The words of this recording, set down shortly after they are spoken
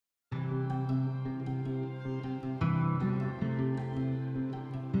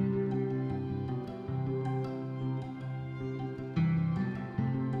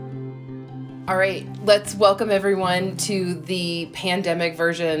All right, let's welcome everyone to the pandemic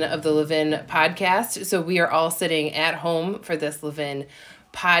version of the Levin podcast. So we are all sitting at home for this Levin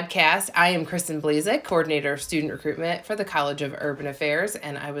podcast. I am Kristen Blazek, coordinator of student recruitment for the College of Urban Affairs,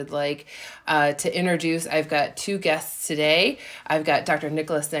 and I would like to introduce, I've got two guests today. I've got Dr.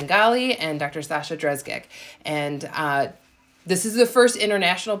 Nicholas Zingale and Dr. Sasa Drezgic, and this is the first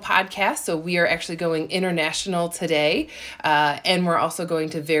international podcast, so we are actually going international today, and we're also going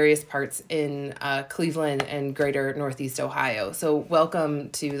to various parts in Cleveland and greater Northeast Ohio. So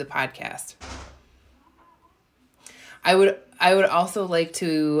welcome to the podcast. I would also like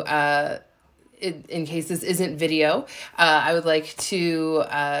to, in case this isn't video, I would like to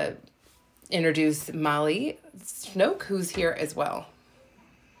introduce Molly Snoke, who's here as well.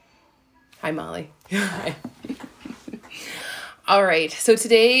 Hi, Molly. Hi. All right, so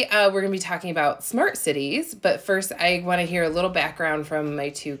today we're going to be talking about smart cities, but first I want to hear a little background from my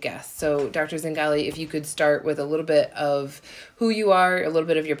two guests. So Dr. Zingale, if you could start with a little bit of who you are, a little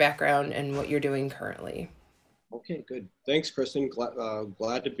bit of your background, and what you're doing currently. Okay, good. Thanks, Kristen.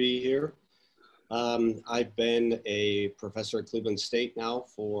 Glad to be here. I've been a professor at Cleveland State now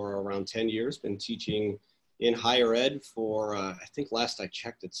for around 10 years, been teaching in higher ed for, I think last I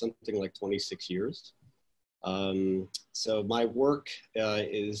checked, it's something like 26 years. So my work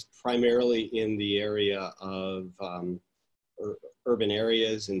is primarily in the area of urban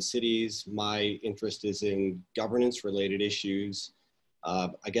areas and cities. My interest is in governance related issues,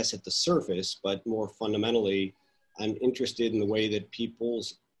 I guess at the surface, but more fundamentally, I'm interested in the way that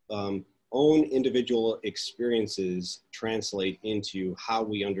people's own individual experiences translate into how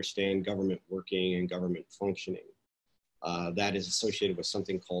we understand government working and government functioning. That is associated with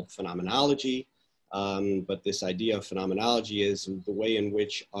something called phenomenology. But this idea of phenomenology is the way in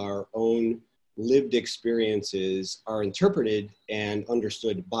which our own lived experiences are interpreted and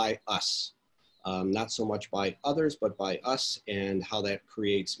understood by us. Not so much by others, but by us, and how that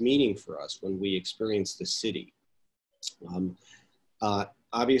creates meaning for us when we experience the city.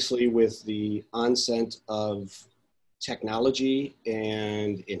 Obviously, with the onset of technology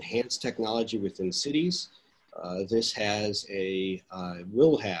and enhanced technology within cities, this has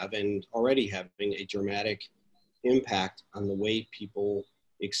will have and already having a dramatic impact on the way people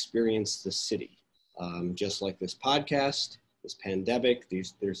experience the city. Just like this podcast, this pandemic,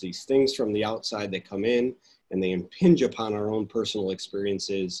 there's these things from the outside that come in and they impinge upon our own personal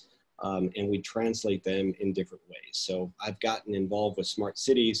experiences, and we translate them in different ways. So I've gotten involved with smart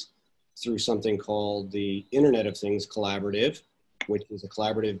cities through something called the Internet of Things Collaborative, which is a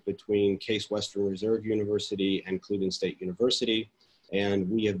collaborative between Case Western Reserve University and Cleveland State University. And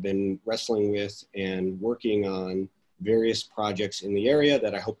we have been wrestling with and working on various projects in the area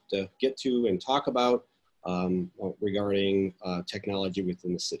that I hope to get to and talk about regarding technology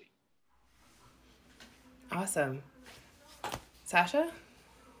within the city. Awesome. Sasha?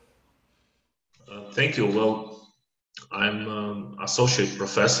 Thank you. Well, I'm an associate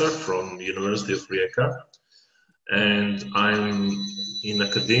professor from University of Rijeka, and I'm in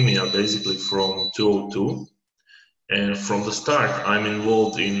academia basically from 2002. And from the start, I'm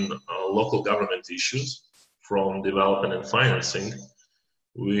involved in local government issues from development and financing,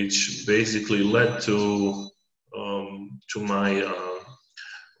 which basically led to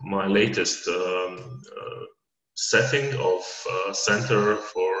my latest setting of Center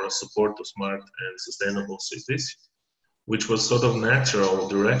for Support of Smart and Sustainable Cities, which was sort of natural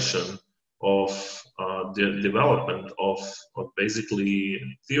direction of the development of basically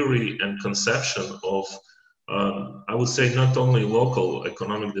theory and conception of, I would say, not only local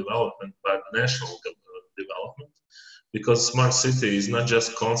economic development, but national development. Because smart city is not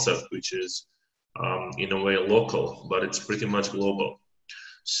just concept, which is in a way local, but it's pretty much global.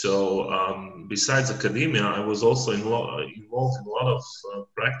 So besides academia, I was also involved in a lot of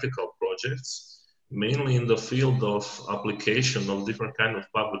practical projects, mainly in the field of application of different kind of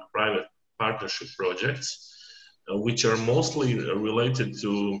public-private partnership projects, which are mostly related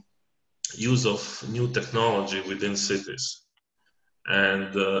to use of new technology within cities.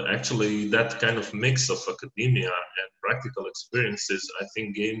 And actually that kind of mix of academia and practical experiences, I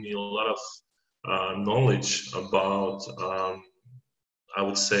think, gave me a lot of knowledge about, I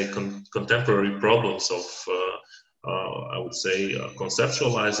would say, contemporary problems of, I would say,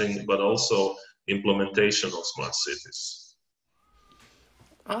 conceptualizing, but also implementation of smart cities.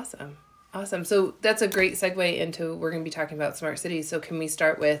 Awesome. Awesome. So that's a great segue into, we're going to be talking about smart cities. So can we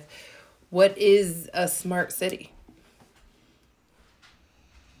start with, what is a smart city?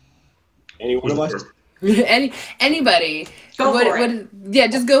 Any one of us? Anybody. Go for it. Yeah,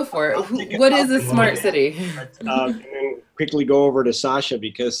 just go for it. What is a smart city? And then quickly go over to Sasha,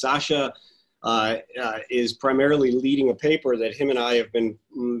 because Sasha is primarily leading a paper that him and I have been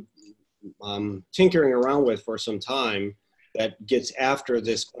tinkering around with for some time that gets after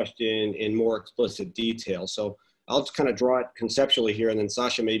this question in more explicit detail. So I'll just kind of draw it conceptually here, and then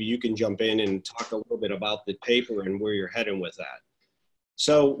Sasha, maybe you can jump in and talk a little bit about the paper and where you're heading with that.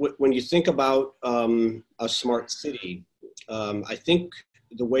 So when you think about a smart city, I think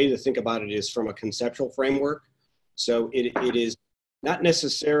the way to think about it is from a conceptual framework. So it is not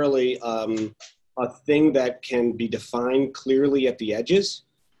necessarily a thing that can be defined clearly at the edges.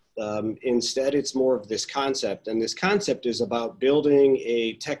 Instead, it's more of this concept. And this concept is about building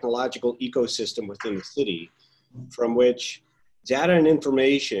a technological ecosystem within the city from which data and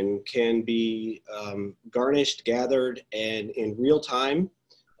information can be garnished, gathered, and in real time,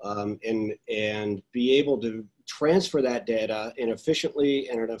 and be able to transfer that data in efficiently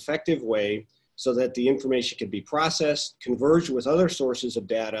and an effective way so that the information can be processed, converged with other sources of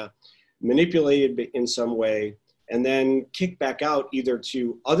data, manipulated in some way, and then kicked back out either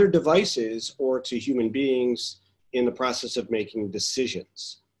to other devices or to human beings in the process of making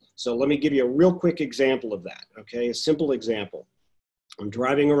decisions. So let me give you a real quick example of that, okay? A simple example. I'm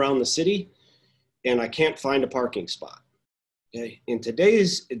driving around the city and I can't find a parking spot. Okay? In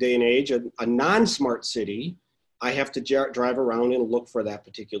today's day and age, a non-smart city, I have to drive around and look for that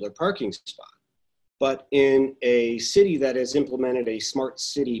particular parking spot. But in a city that has implemented a smart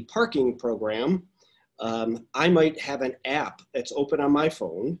city parking program, I might have an app that's open on my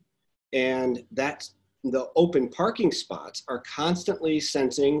phone, and that's the open parking spots are constantly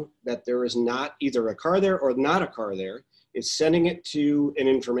sensing that there is not either a car there or not a car there. It's sending it to an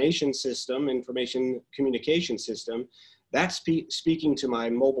information system, information communication system, that's speaking to my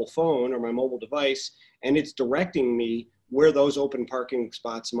mobile phone or my mobile device, and it's directing me where those open parking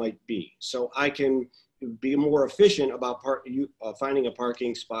spots might be. So I can be more efficient about finding a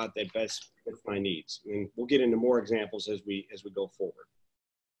parking spot that best fits my needs. And we'll get into more examples as we go forward.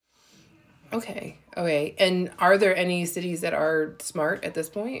 Okay. And are there any cities that are smart at this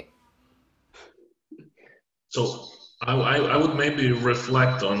point? So I would maybe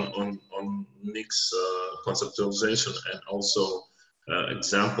reflect on Nick's conceptualization and also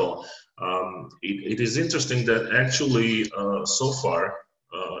example. It is interesting that actually so far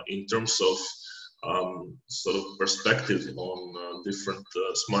in terms of sort of perspective on different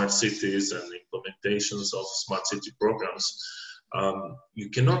smart cities and implementations of smart city programs, you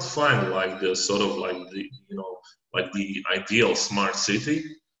cannot find like the sort of like the like the ideal smart city.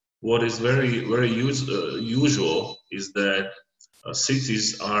 What is very usual is that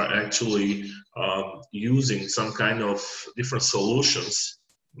cities are actually using some kind of different solutions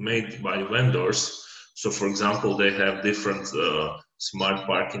made by vendors. So, for example, they have different smart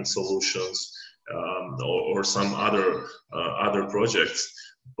parking solutions or some other projects.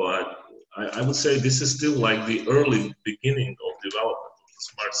 But I would say this is still like the early beginning of development of the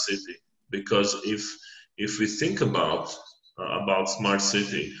smart city, because if we think about smart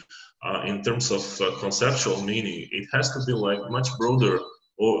city in terms of conceptual meaning, it has to be like much broader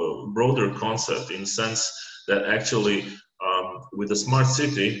concept, in sense that actually with a smart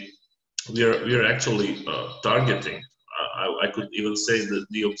city we are actually targeting. I could even say that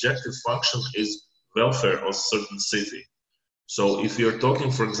the objective function is welfare of certain city. So if you're talking,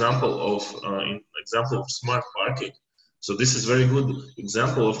 for example, of smart parking, so this is very good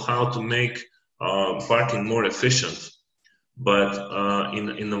example of how to make parking more efficient. But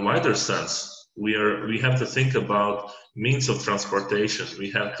in a wider sense, we have to think about means of transportation.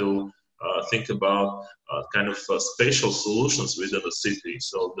 We have to think about kind of spatial solutions within the city.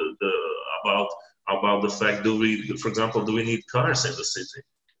 So about the fact, for example, do we need cars in the city?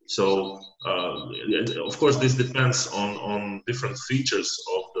 So of course, this depends on different features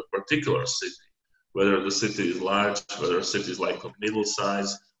of the particular city, whether the city is large, whether the city is like a middle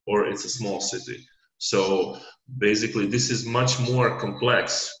size, or it's a small city. So basically, this is much more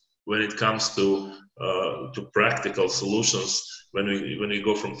complex when it comes to practical solutions when we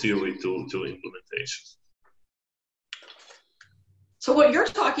go from theory to implementation. So what you're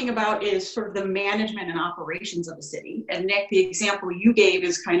talking about is sort of the management and operations of a city. And Nick, the example you gave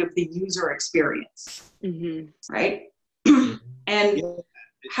is kind of the user experience, right? And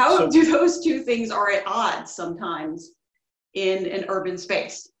how do those two things are at odds sometimes in an urban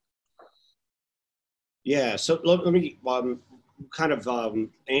space? Yeah, so let me kind of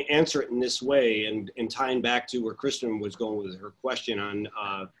answer it in this way, and tying back to where Kristen was going with her question on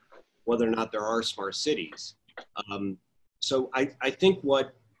whether or not there are smart cities. So I think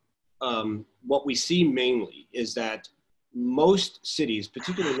what we see mainly is that most cities,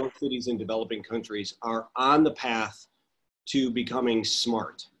 particularly most cities in developing countries, are on the path to becoming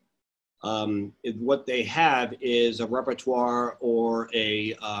smart. what they have is a repertoire or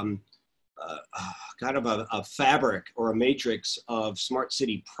a kind of a fabric or a matrix of smart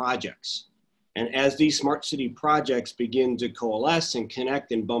city projects. And as these smart city projects begin to coalesce and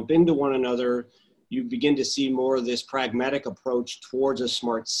connect and bump into one another, you begin to see more of this pragmatic approach towards a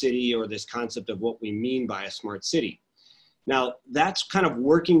smart city, or this concept of what we mean by a smart city. Now, that's kind of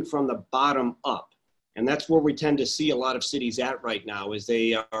working from the bottom up. And that's where we tend to see a lot of cities at right now, is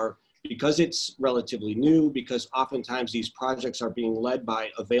they are, because it's relatively new, because oftentimes these projects are being led by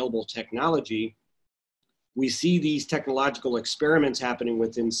available technology, we see these technological experiments happening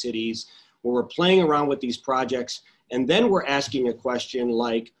within cities where we're playing around with these projects, and then we're asking a question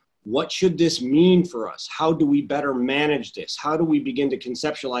like, what should this mean for us? How do we better manage this? How do we begin to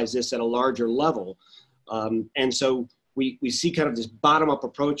conceptualize this at a larger level? And so we see kind of this bottom-up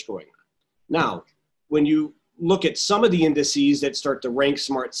approach going on. Now, when you look at some of the indices that start to rank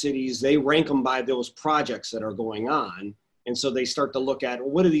smart cities, they rank them by those projects that are going on. And so they start to look at,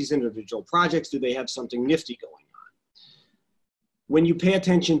 well, what are these individual projects? Do they have something nifty going on? When you pay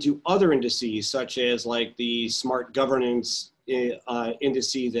attention to other indices, such as like the smart governance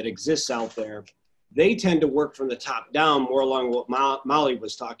indice that exists out there, they tend to work from the top down, more along what Molly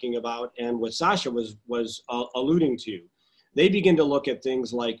was talking about and what Sasha was alluding to. They begin to look at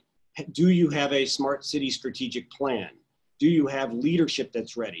things like, do you have a smart city strategic plan? Do you have leadership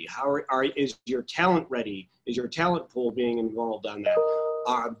that's ready? Is your talent ready? Is your talent pool being involved on that?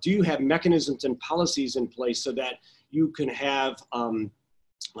 Do you have mechanisms and policies in place so that you can have,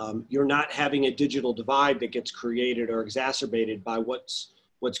 you're not having a digital divide that gets created or exacerbated by what's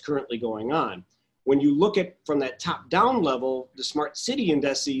currently going on? When you look at from that top down level, the smart city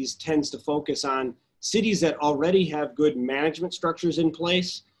indices tends to focus on cities that already have good management structures in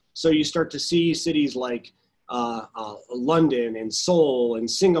place. So you start to see cities like London and Seoul and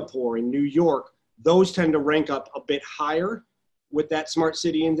Singapore and New York. Those tend to rank up a bit higher with that smart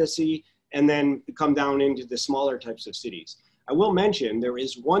city indice, and then come down into the smaller types of cities. I will mention there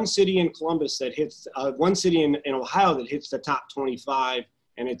is one city in Columbus that hits, one city in Ohio that hits the top 25,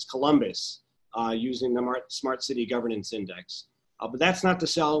 and it's Columbus, using the Smart City Governance Index. But that's not to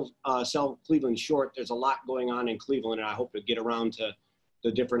sell Cleveland short. There's a lot going on in Cleveland, and I hope to get around to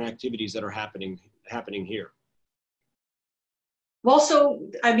the different activities that are happening here. Well, so,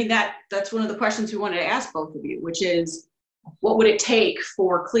 I mean, that's one of the questions we wanted to ask both of you, which is, what would it take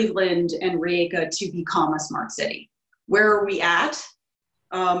for Cleveland and Rijeka to become a smart city? Where are we at?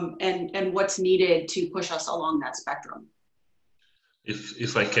 And what's needed to push us along that spectrum?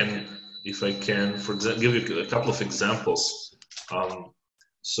 If I can, for example, give you a couple of examples.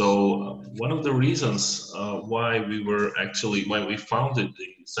 So one of the reasons why we founded the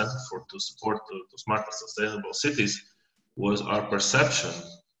Center to Support the Smart and Sustainable Cities was our perception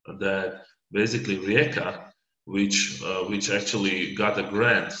that basically Rijeka, which actually got a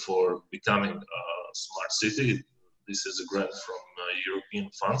grant for becoming a smart city. This is a grant from European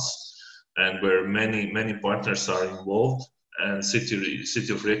funds, and where many partners are involved, and city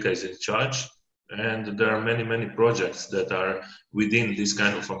of Rijeka is in charge. And there are many projects that are within this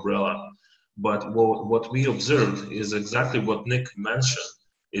kind of umbrella. But what we observed is exactly what Nick mentioned,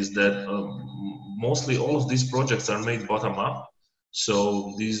 is that mostly all of these projects are made bottom up.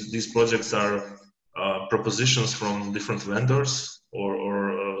 So these projects are propositions from different vendors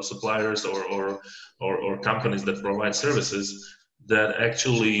or suppliers or companies that provide services that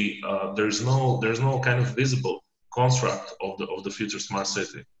actually there's no kind of visible construct of the future smart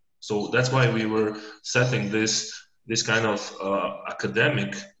city. So that's why we were setting this kind of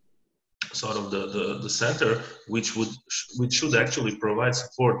academic sort of the center, which should actually provide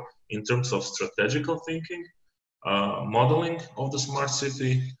support in terms of strategical thinking, modeling of the smart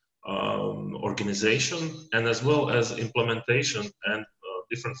city, organization, and as well as implementation and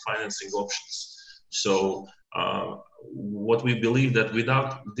different financing options. So what we believe that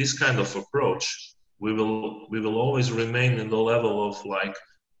without this kind of approach, we will always remain in the level of like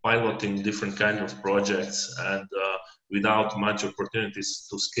piloting different kind of projects and without much opportunities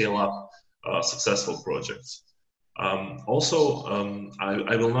to scale up successful projects. Also,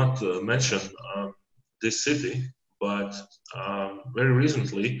 I will not mention this city, but very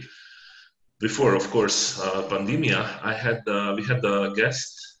recently, before of course pandemia, we had a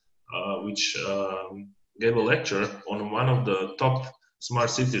guest which gave a lecture on one of the top smart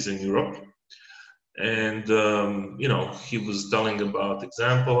cities in Europe, and you know, he was telling about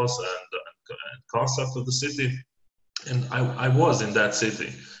examples and concept of the city, and I was in that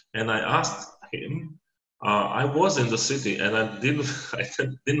city, and I asked him. I was in the city, and I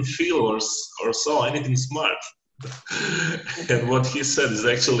didn't feel or saw anything smart. And what he said is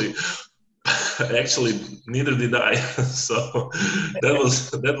actually, Actually, neither did I. So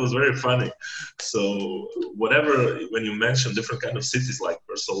that was very funny. So whatever, when you mention different kind of cities like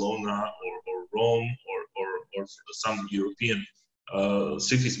Barcelona or Rome or some European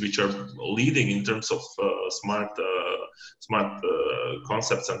cities which are leading in terms of smart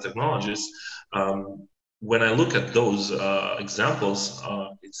concepts and technologies, when I look at those examples,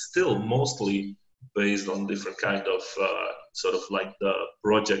 it's still mostly based on different kind of sort of like the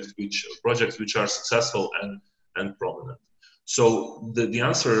projects which are successful and prominent. So the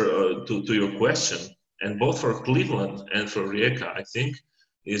answer to your question, and both for Cleveland and for Rijeka, I think,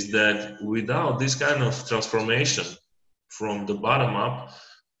 is that without this kind of transformation from the bottom up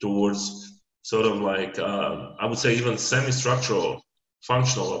towards sort of like, I would say even semi-structural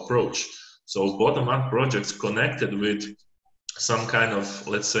functional approach. So bottom-up projects connected with some kind of,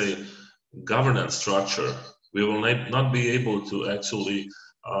 let's say, governance structure, we will not be able to actually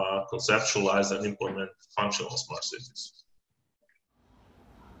conceptualize and implement functional smart cities.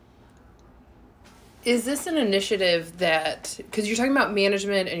 Is this an initiative that, because you're talking about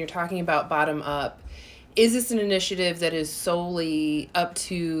management and you're talking about bottom up, is this an initiative that is solely up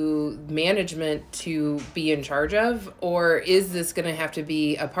to management to be in charge of, or is this going to have to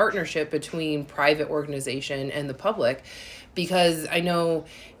be a partnership between private organization and the public? Because I know,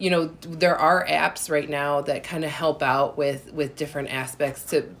 there are apps right now that kind of help out with different aspects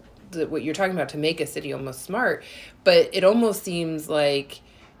to what you're talking about, to make a city almost smart. But it almost seems like,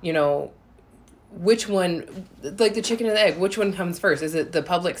 which one, like the chicken and the egg, which one comes first? Is it the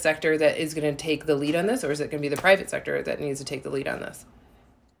public sector that is going to take the lead on this, or is it going to be the private sector that needs to take the lead on this?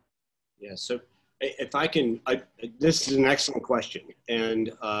 Yeah, so if I can, this is an excellent question,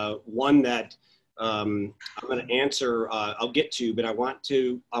 and one that I'm going to answer, I'll get to, but I want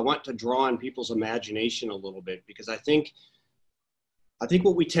to draw on people's imagination a little bit, because I think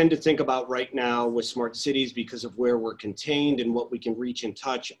what we tend to think about right now with smart cities, because of where we're contained and what we can reach and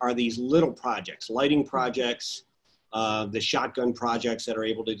touch, are these little projects, lighting projects, the shotgun projects that are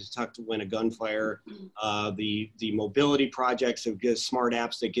able to detect when a gunfire, the mobility projects that give smart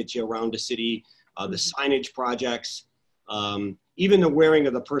apps that get you around a city, the signage projects, even the wearing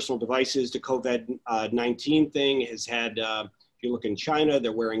of the personal devices. The COVID-19 thing has had, if you look in China,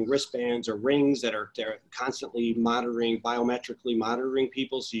 they're wearing wristbands or rings that are constantly biometrically monitoring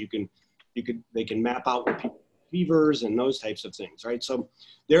people, so they can map out what people fevers and those types of things, right? So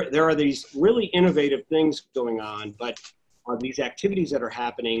there are these really innovative things going on, but these activities that are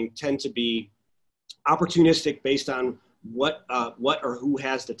happening tend to be opportunistic based on what or who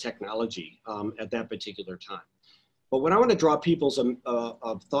has the technology at that particular time. But what I want to draw people's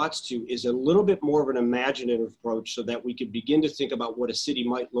thoughts to is a little bit more of an imaginative approach, so that we could begin to think about what a city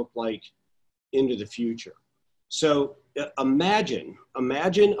might look like into the future. So imagine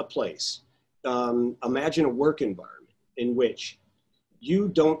a place, imagine a work environment in which you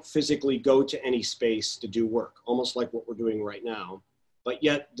don't physically go to any space to do work, almost like what we're doing right now, but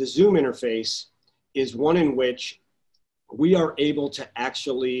yet the Zoom interface is one in which we are able to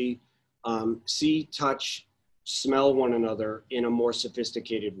actually see, touch, smell one another in a more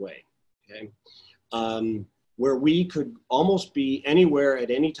sophisticated way, okay? Where we could almost be anywhere at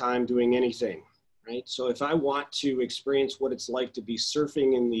any time doing anything, right? So if I want to experience what it's like to be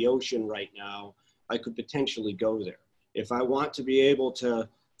surfing in the ocean right now, I could potentially go there. If I want to be able to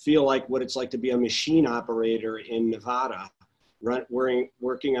feel like what it's like to be a machine operator in Nevada,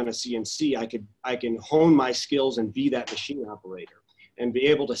 working on a CNC, I can hone my skills and be that machine operator and be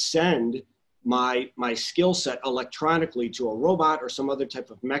able to send my skill set electronically to a robot or some other type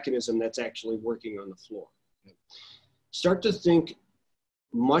of mechanism that's actually working on the floor. Start to think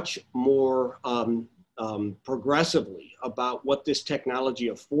much more progressively about what this technology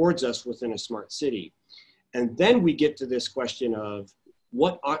affords us within a smart city. And then we get to this question of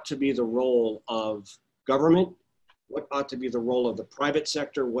what ought to be the role of government, what ought to be the role of the private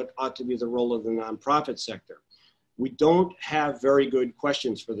sector, what ought to be the role of the nonprofit sector. We don't have very good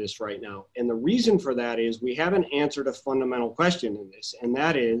questions for this right now. And the reason for that is we haven't answered a fundamental question in this, and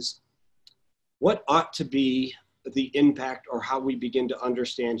that is, what ought to be the impact or how we begin to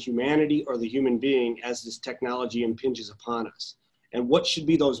understand humanity or the human being as this technology impinges upon us? And what should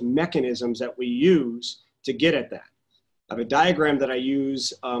be those mechanisms that we use to get at that? I have a diagram that I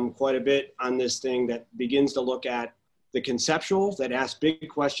use quite a bit on this thing that begins to look at the conceptual, that asks big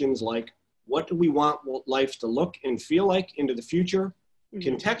questions like, what do we want life to look and feel like into the future? Mm-hmm.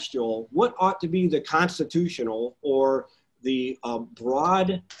 Contextual, what ought to be the constitutional or the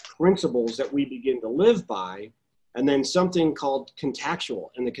broad principles that we begin to live by? And then something called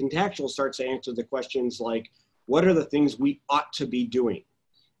contextual. And the contextual starts to answer the questions like, what are the things we ought to be doing?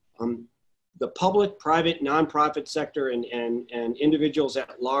 the public, private, nonprofit sector, and individuals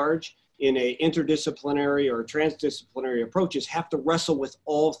at large in a interdisciplinary or transdisciplinary approaches have to wrestle with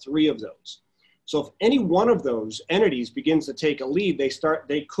all three of those. So if any one of those entities begins to take a lead,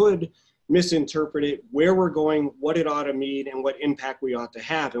 they could misinterpret it, where we're going, what it ought to mean, and what impact we ought to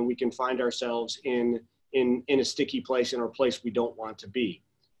have, and we can find ourselves in a sticky place, in a place we don't want to be.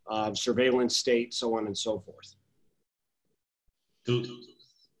 Surveillance state, so on and so forth.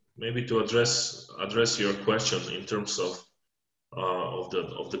 Maybe to address your question in terms of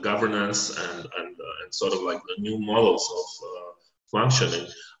the governance and sort of like the new models of functioning,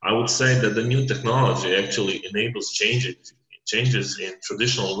 I would say that the new technology actually enables changes in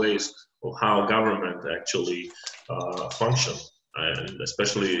traditional ways of how government actually function, and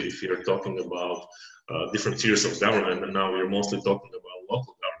especially if you're talking about different tiers of government, and now we're mostly talking about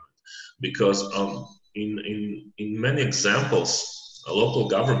local government, because in many examples, a local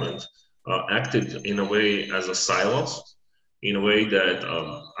government acted in a way as a silos, in a way that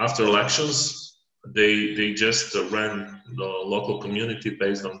after elections, they just ran the local community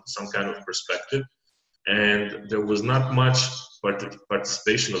based on some kind of perspective, and there was not much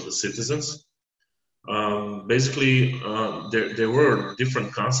participation of the citizens. Basically, there were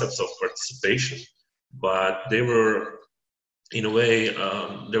different concepts of participation, but they were, in a way,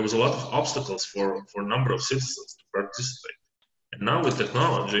 there was a lot of obstacles for a number of citizens to participate. And now with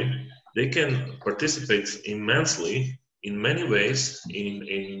technology, they can participate immensely in many ways,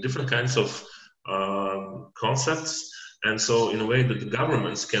 in different kinds of concepts. And so in a way that the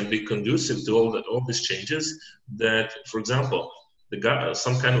governments can be conducive to all these changes, that, for example,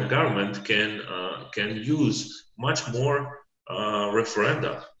 some kind of government can use much more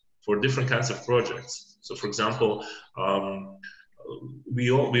referenda for different kinds of projects. So for example,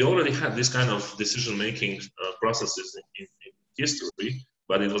 we already had this kind of decision-making processes in history,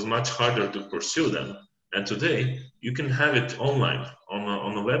 but it was much harder to pursue them. And today, you can have it online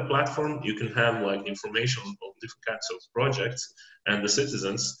on a web platform. You can have like information on different kinds of projects, and the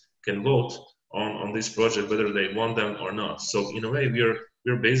citizens can vote on this project whether they want them or not. So in a way,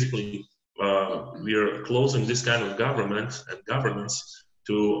 we're basically we are closing this kind of government and governance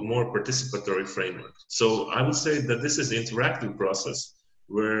to a more participatory framework. So I would say that this is an interactive process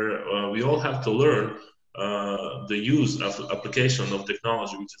where we all have to learn the use of application of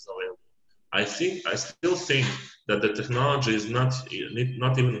technology which is available. I still think that the technology is not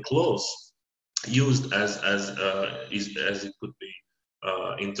even close used as it could be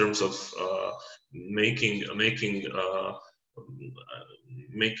in terms of making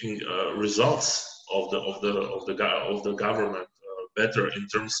results of the government better in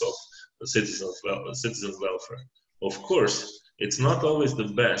terms of citizens' welfare. Of course, it's not always the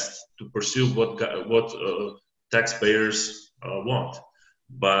best to pursue what taxpayers want.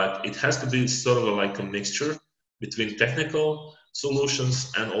 But it has to be sort of like a mixture between technical solutions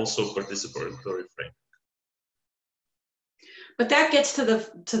and also participatory framework. But that gets to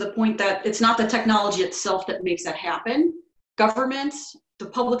the point that it's not the technology itself that makes that happen. Governments, the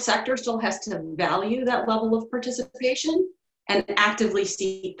public sector still has to value that level of participation and actively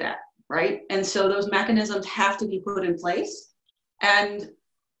seek that, right? And so those mechanisms have to be put in place. And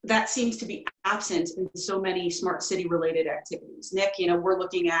that seems to be absent in so many smart city related activities. Nick, we're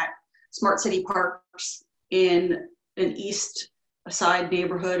looking at smart city parks in an east side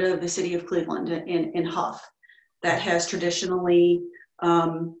neighborhood of the city of Cleveland in Huff that has traditionally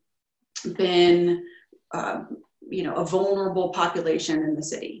been a vulnerable population in the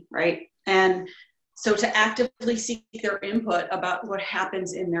city, right? And so to actively seek their input about what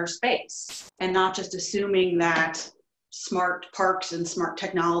happens in their space and not just assuming that smart parks and smart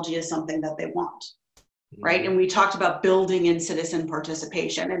technology is something that they want, right? And we talked about building in citizen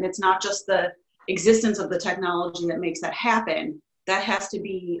participation, and it's not just the existence of the technology that makes that happen. That has to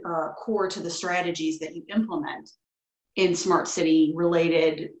be core to the strategies that you implement in smart city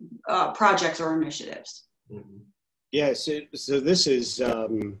related projects or initiatives. Yeah, so this is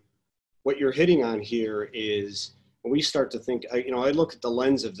what you're hitting on here is when we start to think, I look at the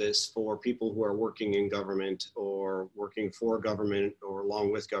lens of this for people who are working in government or working for government or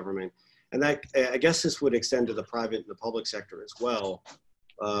along with government. And that, I guess this would extend to the private and the public sector as well.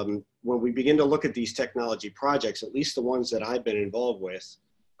 When we begin to look at these technology projects, at least the ones that I've been involved with,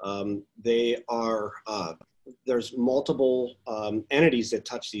 there's multiple entities that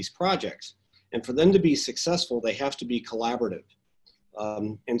touch these projects. And for them to be successful, they have to be collaborative.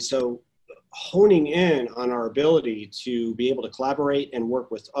 And so honing in on our ability to be able to collaborate and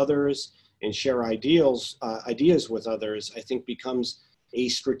work with others and share ideas with others, I think becomes a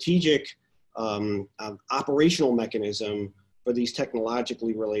strategic operational mechanism for these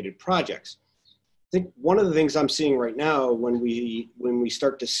technologically related projects. think one of the things I'm seeing right now when we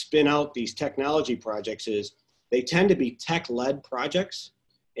start to spin out these technology projects is they tend to be tech-led projects.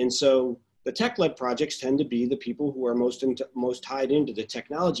 And so the tech-led projects tend to be the people who are most tied into the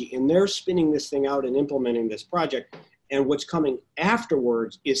technology, and they're spinning this thing out and implementing this project. And what's coming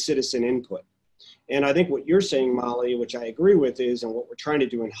afterwards is citizen input. And I think what you're saying, Molly, which I agree with, is, and what we're trying to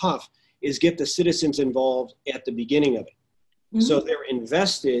do in Huff, is get the citizens involved at the beginning of it. Mm-hmm. So they're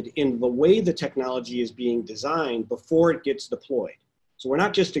invested in the way the technology is being designed before it gets deployed. So we're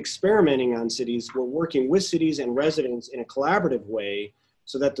not just experimenting on cities, we're working with cities and residents in a collaborative way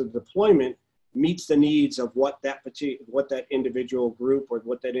so that the deployment meets the needs of what that individual group or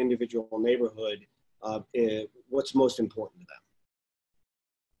what that individual neighborhood, what's most important to them.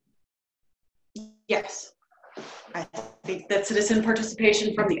 Yes, I think that citizen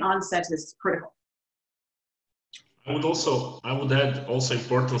participation from the onset is critical. I would add also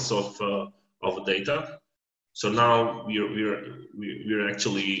importance of data. So now we're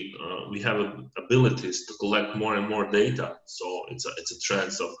actually we have abilities to collect more and more data. So it's a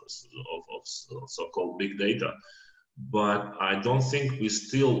trend of so-called big data, but I don't think we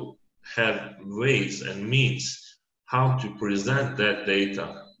still have ways and means how to present that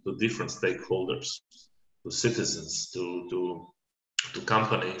data to different stakeholders, to citizens, to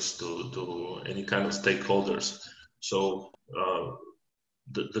companies, to any kind of stakeholders. So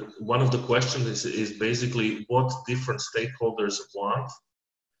one of the questions is basically what different stakeholders want.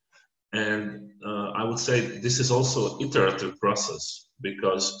 And I would say this is also an iterative process,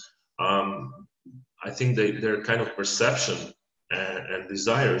 because I think their kind of perception and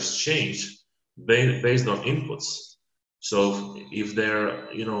desires change based on inputs. So if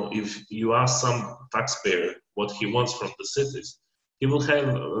if you ask some taxpayer what he wants from the cities, he will have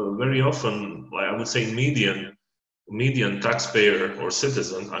very often, I would say, median taxpayer or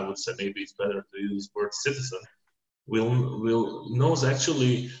citizen, I would say maybe it's better to use the word citizen, knows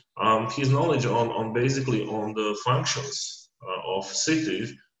actually his knowledge on basically on the functions of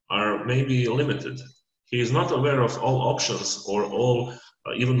cities are maybe limited. He is not aware of all options or all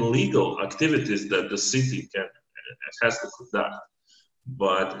even legal activities that the city has to conduct.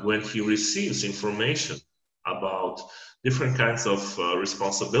 But when he receives information about different kinds of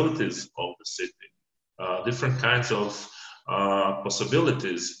responsibilities of the city, different kinds of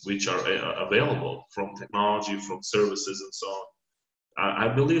possibilities which are available from technology, from services, and so on, I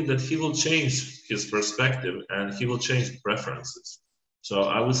believe that he will change his perspective and he will change preferences. So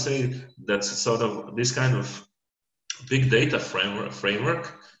I would say that's sort of this kind of big data framework,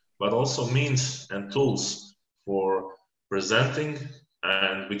 but also means and tools for presenting,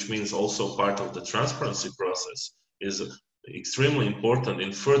 and which means also part of the transparency process, is extremely important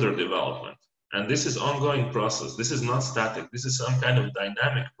in further development. And this is ongoing process. This is not static. This is some kind of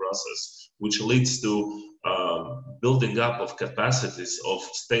dynamic process which leads to building up of capacities of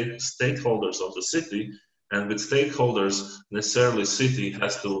stakeholders of the city. And with stakeholders, necessarily city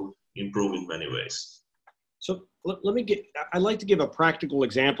has to improve in many ways. So I'd like to give a practical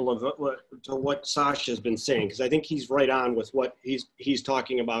example of what Sasha has been saying, because I think he's right on with what he's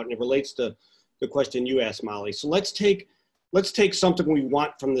talking about, and it relates to the question you asked, Molly. So let's take something we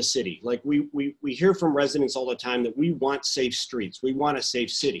want from the city. Like we hear from residents all the time that we want safe streets. We want a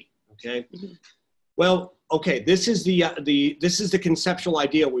safe city, okay? Mm-hmm. Well, okay, this is the conceptual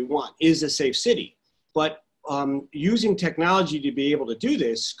idea we want, is a safe city. But using technology to be able to do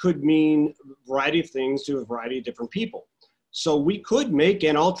this could mean a variety of things to a variety of different people. So we could make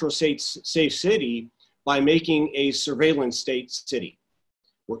an ultra safe city by making a surveillance state city,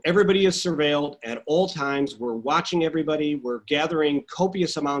 where everybody is surveilled at all times. We're watching everybody. We're gathering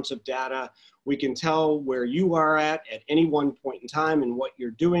copious amounts of data. We can tell where you are at any one point in time and what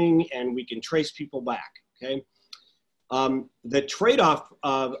you're doing, and we can trace people back, okay? The trade-off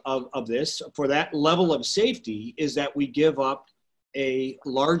of this for that level of safety is that we give up a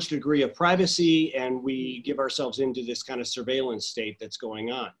large degree of privacy, and we give ourselves into this kind of surveillance state that's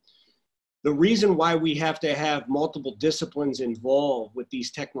going on. The reason why we have to have multiple disciplines involved with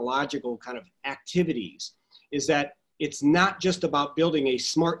these technological kind of activities is that it's not just about building a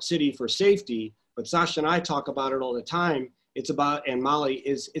smart city for safety, but Sasha and I talk about it all the time. It's about, and Molly,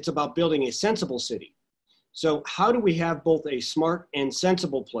 it's about building a sensible city. So how do we have both a smart and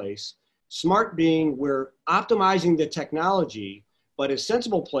sensible place? Smart being we're optimizing the technology, but a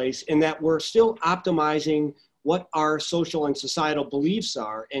sensible place in that we're still optimizing what our social and societal beliefs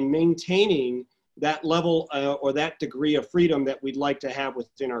are and maintaining that level or that degree of freedom that we'd like to have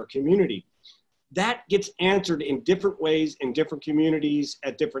within our community. That gets answered in different ways in different communities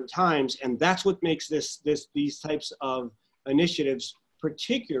at different times, and that's what makes these types of initiatives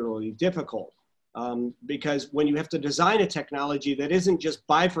particularly difficult. Because when you have to design a technology that isn't just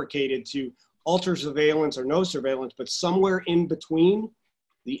bifurcated to ultra surveillance or no surveillance, but somewhere in between,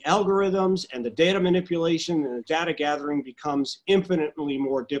 the algorithms and the data manipulation and the data gathering becomes infinitely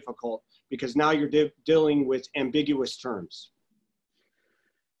more difficult, because now you're dealing with ambiguous terms.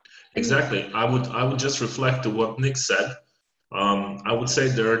 Exactly. I would just reflect to what Nick said. I would say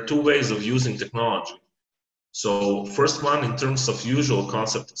there are two ways of using technology. So first one, in terms of usual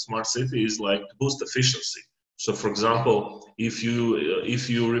concept of smart city, is like to boost efficiency. So for example, if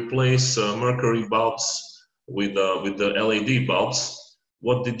you replace mercury bulbs with the LED bulbs,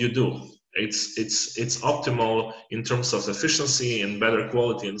 what did you do? It's optimal in terms of efficiency and better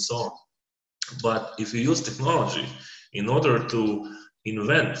quality and so on. But if you use technology in order to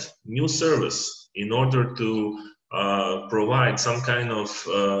invent new service, in order to provide some kind of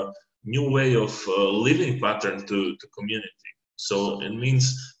new way of living pattern to community. So it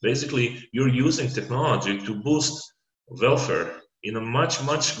means basically you're using technology to boost welfare in a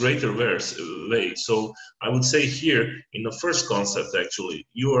much greater way. So I would say here in the first concept, actually,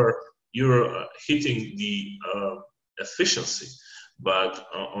 you're hitting the efficiency. But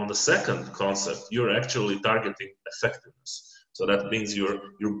on the second concept, you're actually targeting effectiveness. So that means you're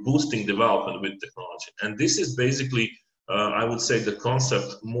boosting development with technology. And this is basically, I would say, the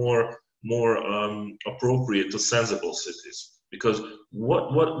concept more appropriate to sensible cities. Because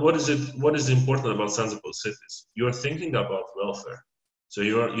what is important about sensible cities? You're thinking about welfare. So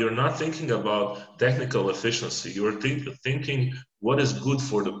you're not thinking about technical efficiency. You're thinking what is good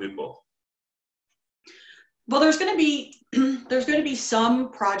for the people. Well, there's going to be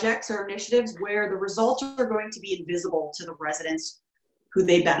some projects or initiatives where the results are going to be invisible to the residents who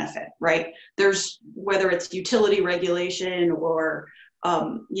they benefit, right? There's, whether it's utility regulation or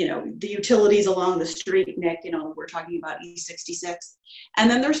the utilities along the street, Nick, we're talking about E66. And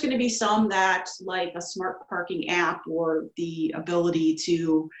then there's going to be some that, like a smart parking app or the ability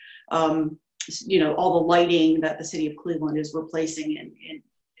to, all the lighting that the city of Cleveland is replacing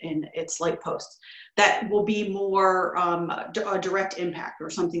in its light posts, that will be more a direct impact or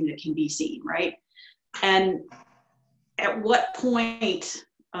something that can be seen, right? And at what point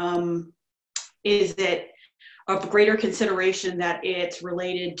is it of greater consideration that it's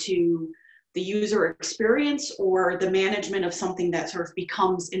related to the user experience or the management of something that sort of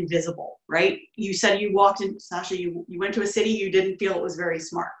becomes invisible, right? You said you walked in, Sasha, you went to a city, you didn't feel it was very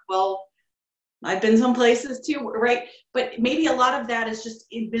smart. Well, I've been some places too, right? But maybe a lot of that is just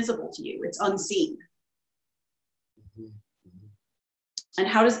invisible to you. It's unseen. And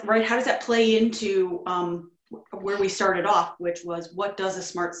how does that play into where we started off, which was, what does a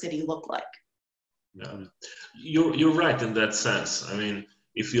smart city look like? Yeah, you're right in that sense. I mean,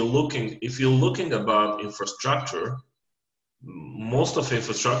 if you're looking about infrastructure, most of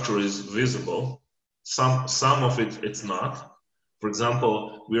infrastructure is visible. Some of it's not. For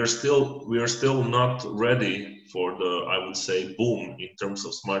example, we are still not ready for the, I would say, boom in terms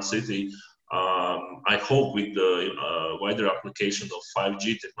of smart city. I hope with the wider application of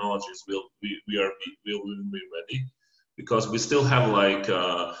 5G technologies, we'll be ready, because we still have like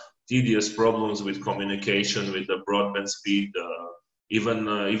tedious problems with communication, with the broadband speed. Even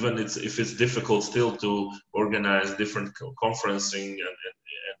if it's difficult still to organize different conferencing and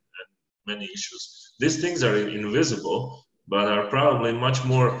many issues. These things are invisible, but are probably much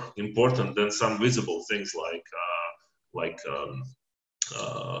more important than some visible things like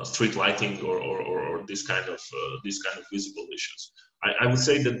street lighting or this kind of visible issues. I would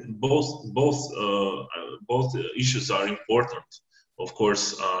say that both issues are important, of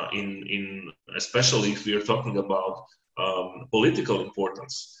course, in especially if we are talking about political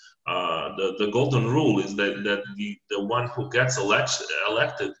importance. The golden rule is that the one who gets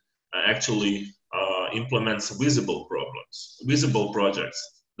elected actually implements visible projects.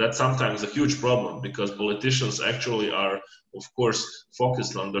 That's sometimes a huge problem, because politicians actually are, of course,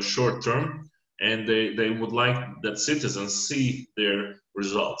 focused on the short term, and they would like that citizens see their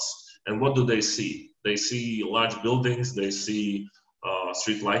results. And what do they see? They see large buildings, they see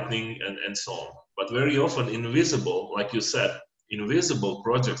street lighting and so on. But very often invisible, like you said, invisible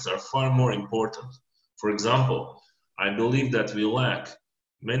projects are far more important. For example, I believe that we lack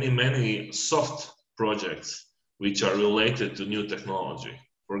many soft projects which are related to new technology.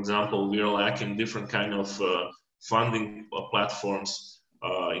 For example, we are lacking different kind of funding platforms,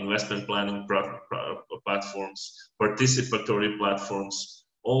 investment planning platforms, participatory platforms,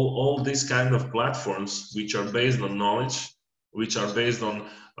 all these kind of platforms which are based on knowledge, which are based on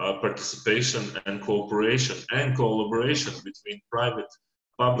participation and cooperation and collaboration between private,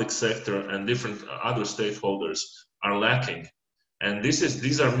 public sector and different other stakeholders are lacking. And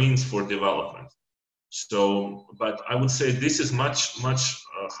these are means for development. So, but I would say this is much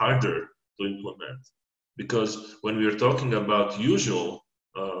harder to implement, because when we are talking about usual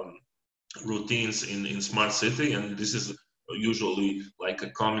routines in smart city, and this is usually like a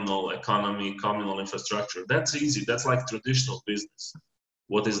communal economy, communal infrastructure, that's easy. That's like traditional business.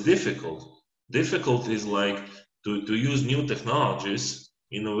 What is difficult is like to use new technologies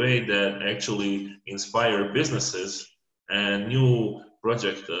in a way that actually inspire businesses and new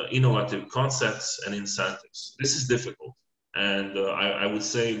project innovative concepts and incentives. This is difficult, and I would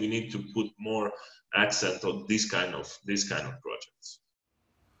say we need to put more accent on these kind of projects.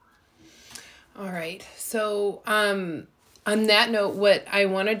 All right. So, on that note, what I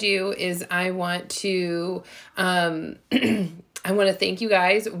want to do is I want to thank you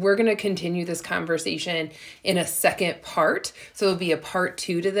guys. We're going to continue this conversation in a second part. So it'll be a part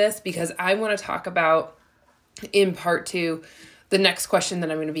 2 to this, because I want to talk about in part 2, the next question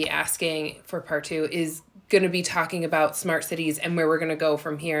that I'm going to be asking for part 2 is going to be talking about smart cities and where we're going to go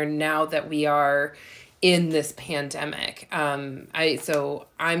from here now that we are in this pandemic. So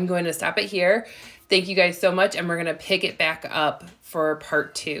I'm going to stop it here. Thank you guys so much. And we're going to pick it back up for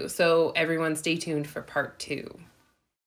part 2. So everyone stay tuned for part 2.